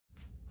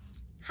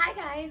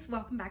guys,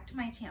 welcome back to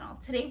my channel.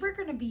 Today we're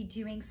going to be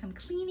doing some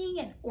cleaning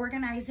and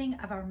organizing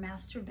of our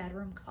master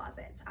bedroom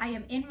closets. I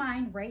am in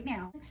mine right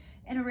now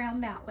and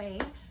around that way,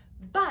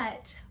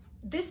 but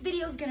this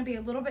video is going to be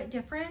a little bit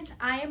different.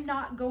 I am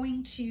not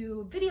going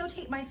to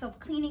videotape myself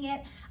cleaning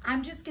it.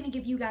 I'm just going to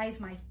give you guys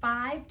my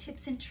 5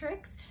 tips and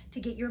tricks to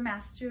get your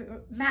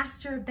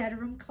master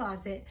bedroom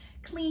closet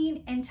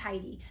clean and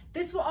tidy.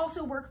 This will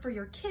also work for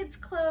your kids'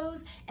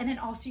 clothes and then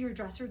also your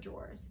dresser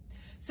drawers.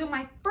 So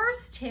my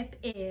first tip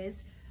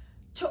is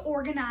to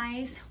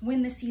organize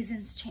when the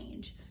seasons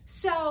change.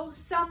 So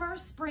summer,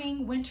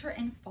 spring, winter,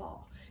 and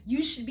fall.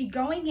 You should be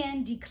going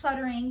in,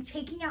 decluttering,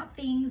 taking out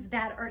things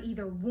that are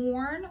either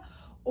worn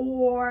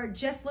or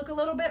just look a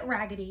little bit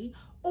raggedy,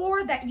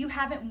 or that you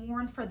haven't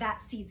worn for that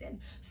season.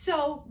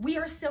 So we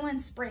are still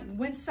in spring.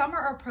 When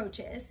summer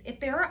approaches, if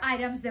there are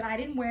items that I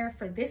didn't wear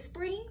for this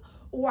spring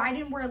or I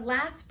didn't wear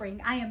last spring,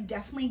 I am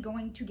definitely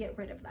going to get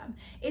rid of them.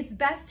 It's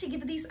best to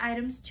give these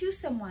items to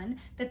someone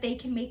that they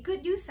can make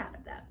good use out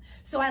of them.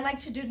 So I like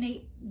to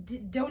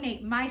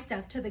donate my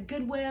stuff to the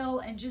Goodwill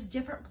and just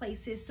different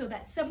places so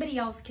that somebody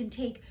else can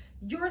take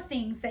your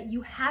things that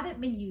you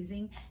haven't been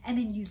using and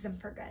then use them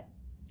for good.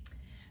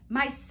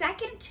 My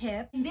second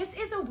tip, and this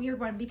is a weird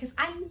one because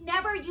I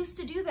never used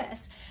to do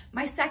this.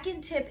 My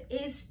second tip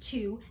is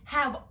to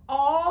have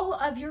all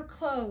of your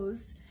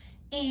clothes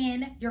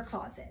in your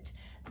closet.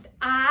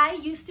 I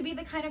used to be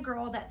the kind of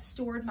girl that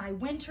stored my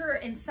winter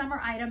and summer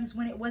items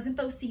when it wasn't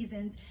those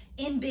seasons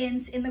in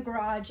bins in the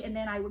garage, and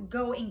then I would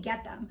go and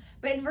get them.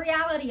 But in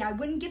reality, I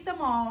wouldn't get them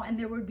all, and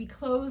there would be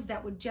clothes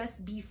that would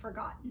just be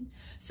forgotten.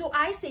 So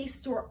I say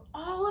store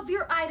all of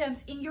your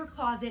items in your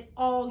closet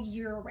all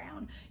year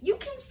round. You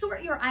can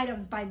sort your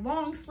items by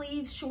long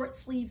sleeves, short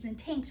sleeves, and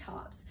tank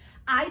tops.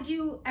 I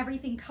do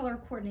everything color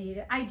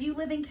coordinated. I do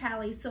live in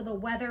Cali, so the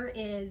weather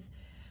is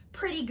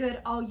pretty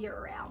good all year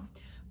round.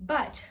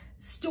 But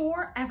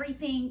store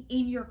everything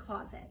in your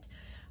closet.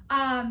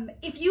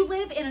 If you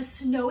live in a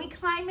snowy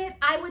climate,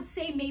 I would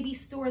say maybe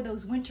store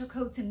those winter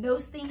coats and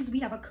those things. We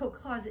have a coat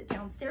closet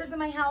downstairs in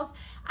my house.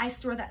 I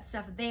store that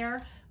stuff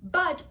there.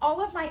 But all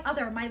of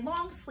my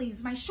long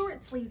sleeves, my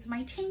short sleeves,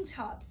 my tank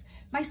tops,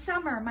 my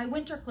summer, my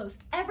winter clothes,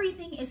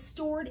 everything is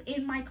stored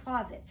in my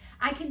closet.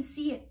 I can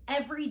see it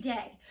every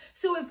day.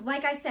 So if,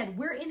 like I said,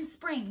 we're in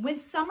spring, when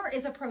summer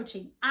is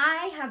approaching,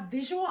 I have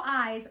visual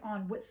eyes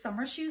on what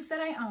summer shoes that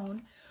I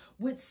own,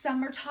 with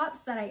summer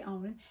tops that I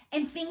own,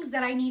 and things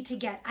that I need to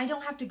get. I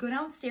don't have to go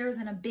downstairs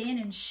in a bin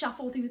and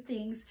shuffle through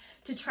things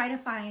to try to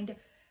find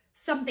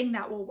something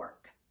that will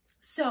work.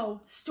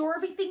 So store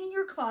everything in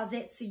your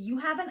closet so you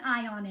have an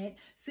eye on it,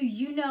 so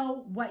you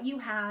know what you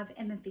have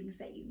and the things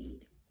that you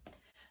need.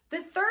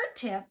 The third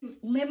tip,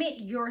 limit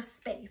your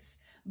space.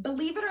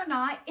 Believe it or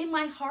not, in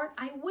my heart,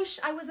 I wish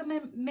I was a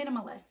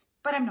minimalist,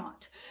 but I'm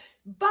not.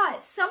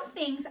 But some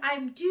things I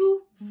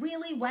do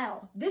really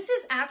well. This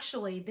is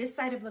actually this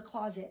side of the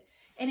closet,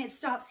 and it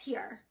stops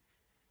here.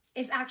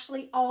 It's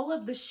actually all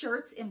of the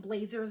shirts and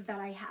blazers that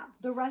I have.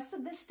 The rest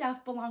of this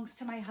stuff belongs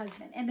to my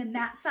husband. And then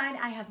that side,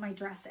 I have my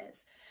dresses.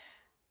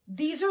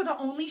 These are the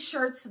only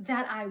shirts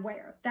that I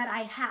wear, that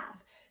I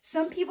have.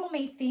 Some people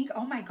may think,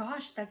 oh my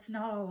gosh, that's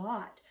not a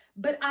lot.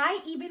 But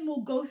I even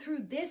will go through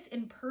this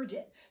and purge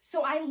it.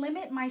 So I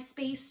limit my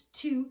space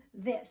to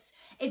this.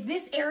 If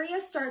this area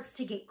starts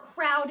to get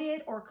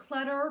crowded or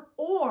cluttered,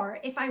 or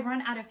if I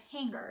run out of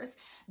hangers,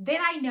 then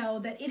I know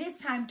that it is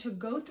time to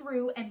go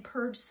through and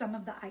purge some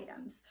of the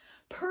items.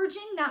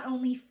 Purging not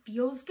only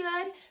feels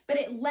good, but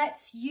it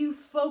lets you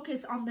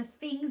focus on the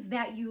things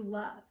that you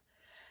love.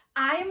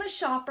 I am a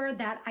shopper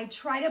that I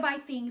try to buy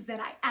things that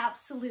I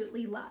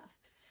absolutely love.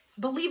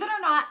 Believe it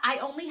or not, I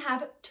only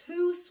have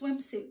 2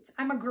 swimsuits.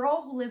 I'm a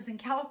girl who lives in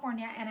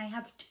California and I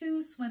have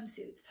 2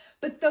 swimsuits.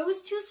 But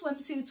those 2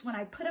 swimsuits, when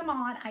I put them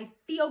on, I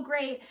feel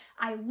great,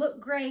 I look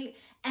great,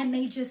 and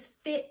they just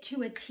fit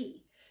to a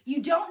T.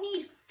 You don't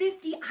need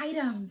 50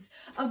 items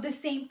of the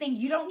same thing.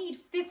 You don't need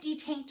 50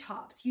 tank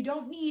tops. You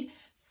don't need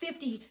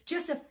 50,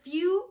 just a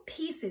few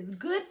pieces,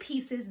 good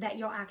pieces that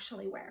you'll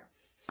actually wear.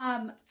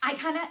 I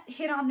kind of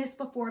hit on this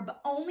before,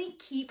 but only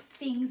keep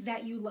things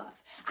that you love.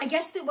 I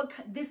guess that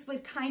this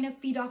would kind of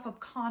feed off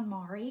of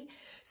KonMari.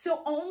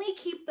 So only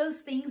keep those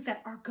things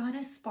that are going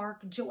to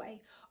spark joy.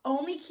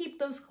 Only keep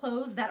those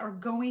clothes that are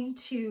going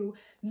to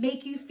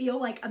make you feel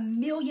like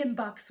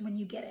 $1,000,000 when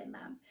you get in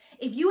them.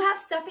 If you have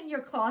stuff in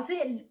your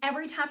closet and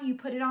every time you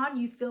put it on,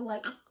 you feel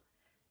like,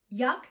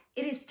 yuck,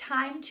 it is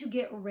time to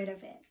get rid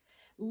of it.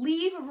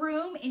 Leave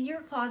room in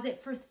your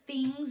closet for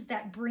things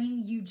that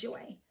bring you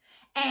joy.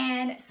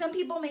 And some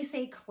people may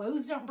say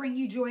clothes don't bring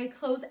you joy.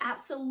 Clothes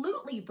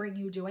absolutely bring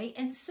you joy,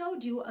 and so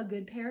do a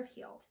good pair of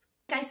heels.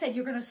 Like I said,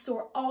 you're going to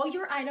store all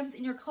your items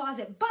in your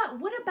closet, but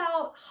what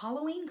about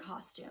Halloween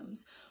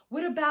costumes?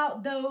 What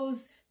about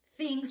those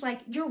things like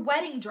your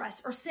wedding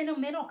dress or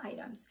sentimental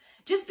items?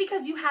 Just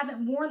because you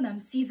haven't worn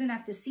them season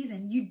after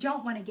season, you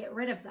don't want to get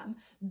rid of them.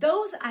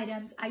 Those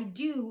items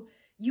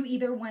you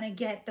either want to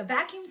get the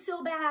vacuum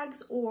seal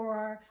bags,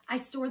 or I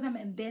store them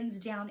in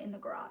bins down in the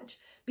garage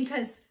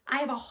because I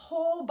have a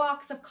whole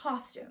box of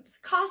costumes.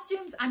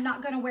 Costumes I'm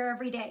not gonna wear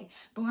every day,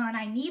 but when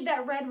I need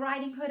that Red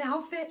Riding Hood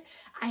outfit,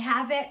 I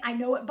have it, I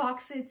know what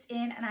box it's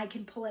in, and I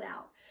can pull it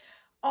out.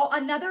 Oh,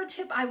 another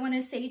tip I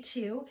wanna say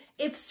too,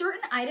 if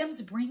certain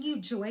items bring you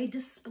joy,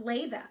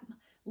 display them.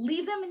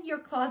 Leave them in your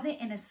closet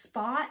in a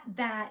spot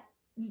that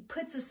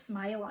puts a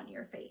smile on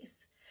your face.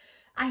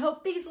 I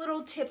hope these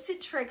little tips and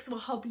tricks will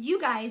help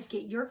you guys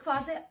get your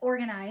closet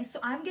organized. So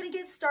I'm gonna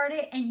get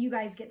started and you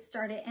guys get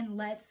started, and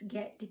let's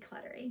get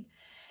decluttering.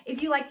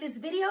 If you like this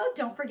video,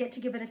 don't forget to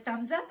give it a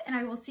thumbs up, and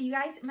I will see you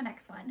guys in my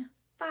next one.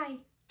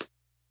 Bye.